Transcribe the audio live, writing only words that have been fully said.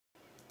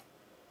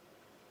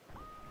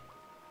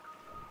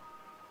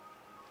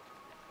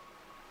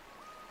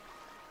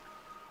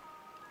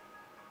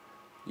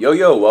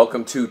Yo,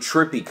 welcome to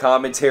Trippy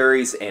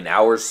Commentaries and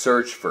our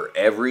search for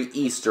every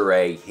Easter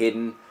egg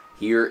hidden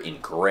here in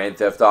Grand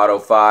Theft Auto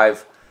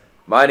 5.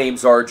 My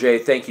name's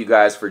RJ. Thank you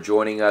guys for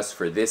joining us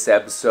for this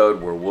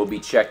episode where we'll be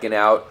checking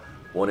out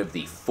one of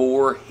the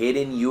 4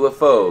 hidden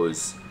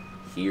UFOs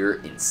here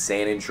in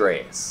San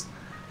Andreas.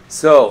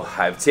 So,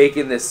 I've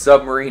taken this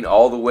submarine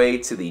all the way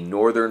to the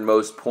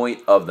northernmost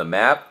point of the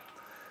map.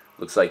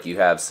 Looks like you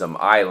have some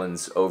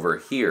islands over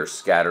here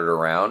scattered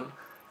around.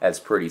 That's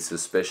pretty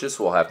suspicious.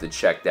 We'll have to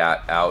check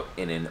that out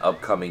in an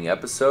upcoming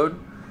episode.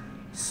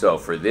 So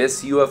for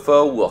this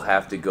UFO, we'll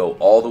have to go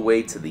all the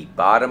way to the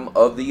bottom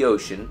of the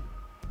ocean.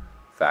 In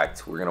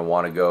fact, we're going to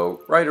want to go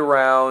right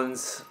around,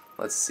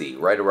 let's see,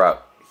 right around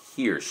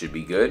here should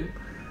be good.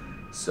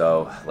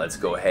 So let's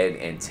go ahead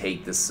and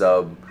take the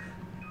sub.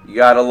 You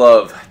gotta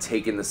love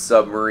taking the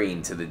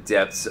submarine to the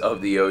depths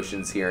of the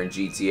oceans here in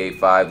GTA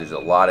 5. There's a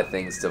lot of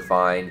things to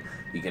find.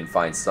 You can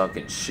find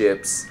sunken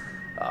ships,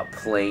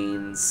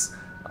 planes.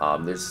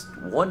 There's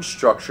one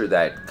structure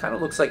that kind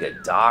of looks like a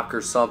dock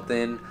or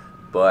something,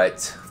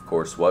 but of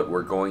course what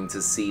we're going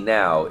to see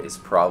now is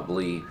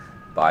probably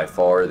by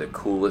far the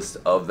coolest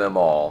of them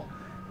all.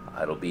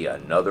 It'll be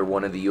another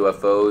one of the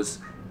UFOs,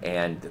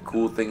 and the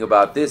cool thing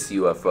about this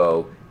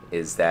UFO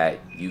is that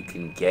you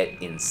can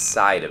get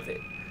inside of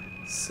it.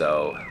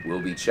 So we'll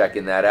be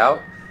checking that out.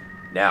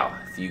 Now,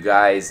 if you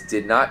guys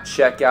did not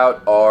check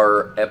out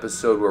our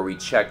episode where we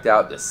checked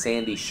out the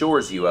Sandy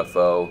Shores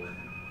UFO,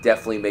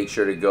 definitely make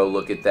sure to go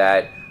look at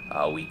that.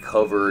 We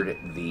covered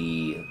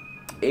the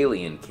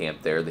alien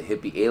camp there, the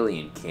hippie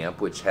alien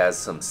camp, which has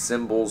some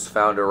symbols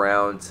found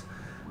around.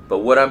 But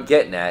what I'm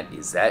getting at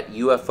is that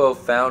UFO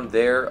found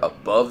there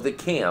above the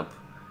camp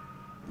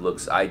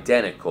looks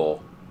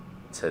identical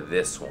to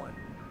this one.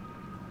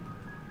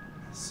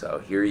 So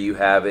here you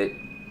have it.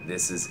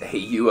 This is a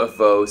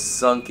UFO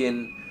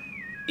sunken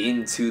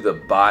into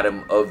the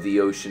bottom of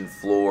the ocean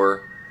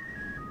floor.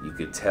 You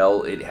could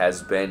tell it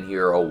has been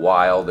here a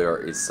while. There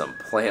is some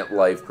plant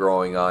life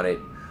growing on it.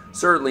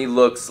 Certainly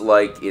looks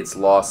like it's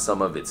lost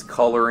some of its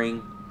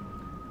coloring.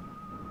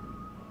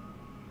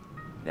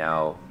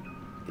 Now,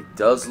 it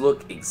does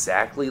look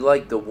exactly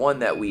like the one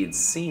that we had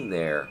seen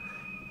there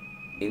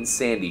in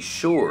Sandy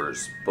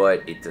Shores,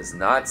 but it does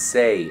not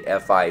say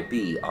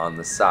FIB on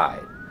the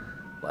side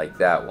like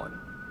that one.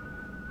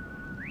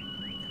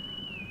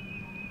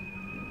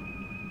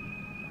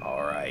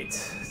 Alright,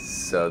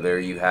 so there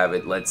you have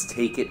it. Let's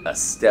take it a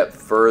step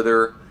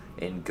further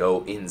and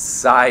go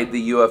inside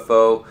the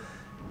UFO.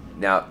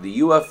 Now, the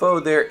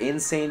UFO there in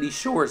Sandy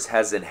Shores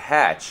has a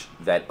hatch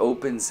that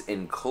opens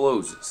and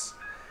closes.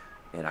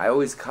 And I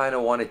always kind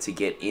of wanted to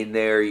get in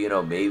there, you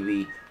know,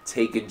 maybe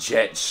take a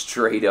jet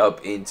straight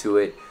up into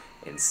it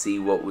and see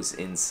what was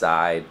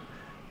inside.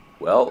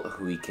 Well,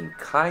 we can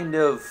kind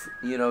of,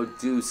 you know,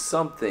 do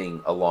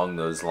something along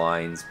those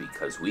lines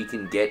because we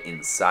can get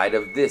inside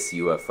of this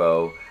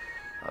UFO.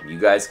 You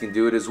guys can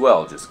do it as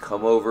well. Just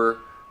come over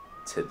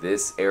to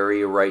this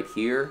area right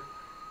here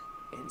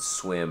and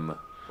swim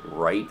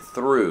right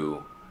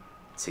through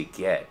to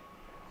get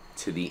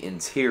to the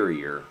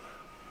interior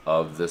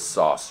of the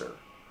saucer.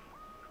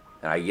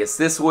 And I guess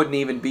this wouldn't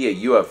even be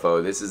a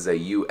UFO. This is a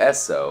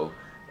USO,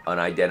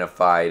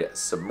 unidentified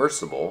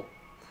submersible.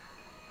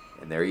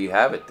 And there you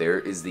have it. There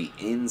is the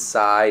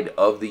inside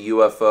of the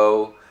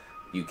UFO.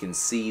 You can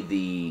see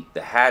the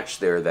hatch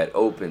there that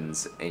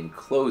opens and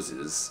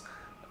closes.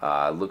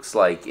 Looks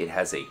like it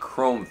has a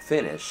chrome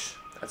finish.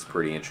 That's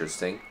pretty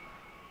interesting.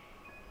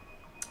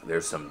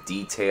 There's some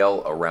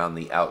detail around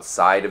the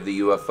outside of the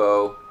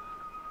UFO.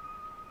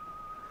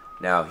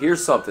 Now,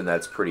 here's something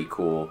that's pretty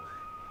cool.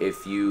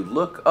 If you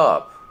look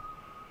up,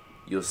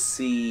 you'll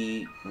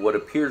see what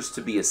appears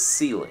to be a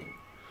ceiling.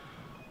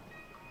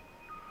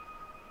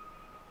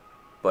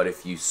 But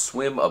if you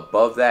swim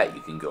above that,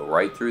 you can go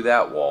right through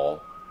that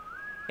wall,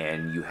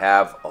 and you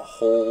have a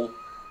whole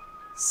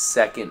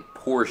second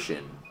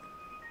portion.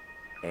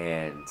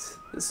 And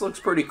this looks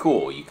pretty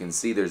cool. You can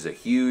see there's a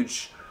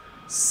huge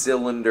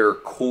cylinder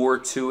core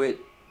to it.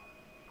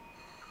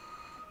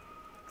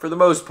 For the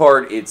most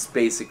part, it's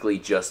basically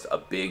just a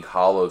big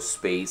hollow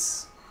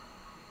space.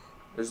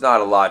 There's not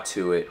a lot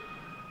to it,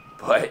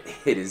 but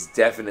it is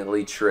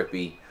definitely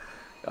trippy.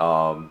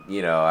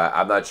 You know,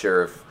 I'm not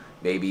sure if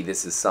maybe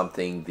this is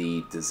something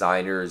the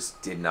designers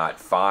did not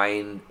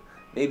find.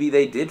 Maybe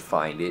they did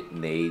find it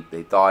and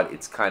they thought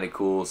it's kind of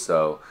cool,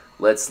 so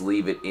let's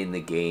leave it in the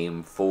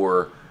game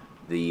for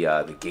the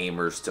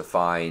gamers to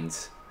find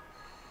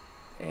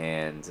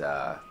and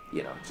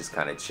you know, just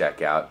kind of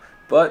check out.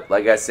 But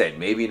like I said,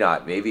 maybe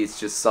not. Maybe it's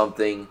just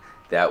something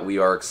that we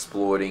are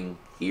exploiting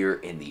here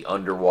in the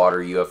underwater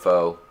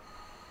UFO.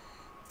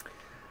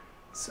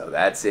 So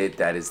that's it.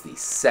 That is the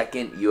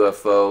second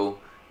UFO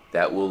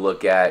that we'll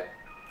look at.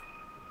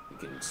 You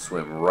can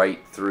swim right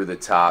through the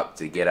top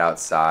to get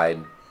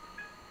outside.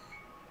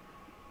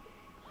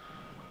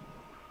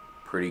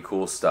 Pretty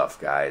cool stuff,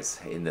 guys.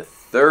 In the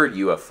third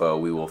UFO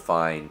we will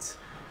find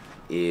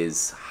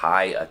is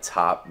high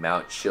atop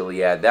Mount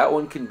Chiliad. That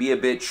one can be a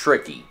bit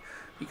tricky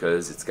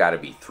because it's got to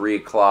be 3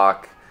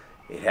 o'clock.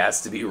 it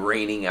has to be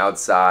raining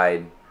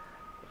outside.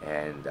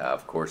 And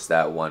of course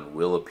that one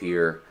will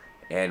appear,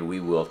 and we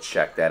will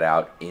check that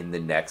out in the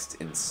next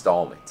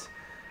installment.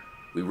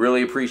 We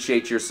really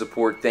appreciate your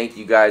support. Thank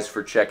you guys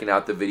for checking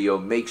out the video.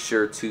 Make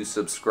sure to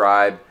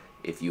subscribe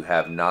if you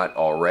have not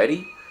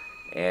already.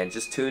 And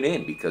just tune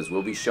in, because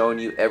we'll be showing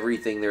you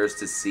everything there is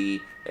to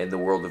see in the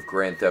world of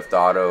Grand Theft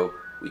Auto.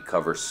 We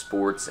cover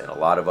sports and a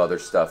lot of other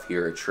stuff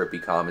here at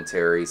Trippy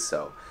Commentary.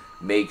 So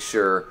make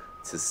sure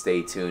to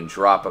stay tuned.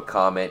 Drop a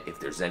comment if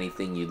there's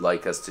anything you'd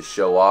like us to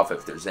show off.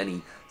 If there's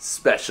any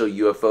special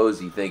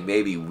UFOs you think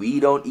maybe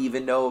we don't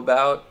even know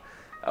about.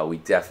 We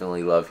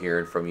definitely love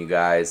hearing from you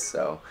guys.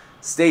 So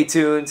stay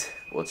tuned.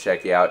 We'll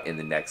check you out in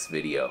the next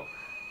video.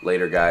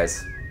 Later,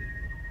 guys.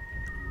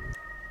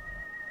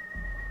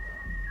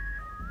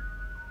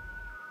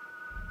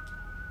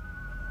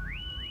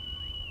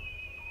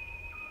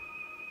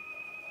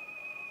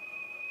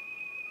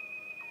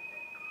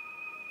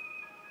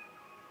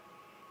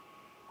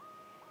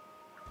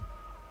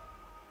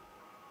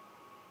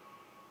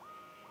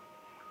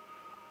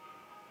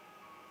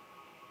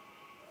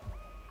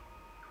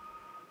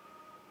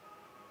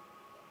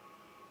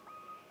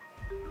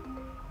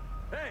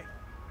 Hey,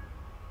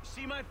 you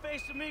see my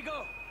face,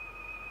 amigo?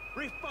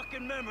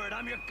 Re-fucking-member it,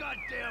 I'm your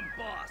goddamn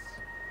boss.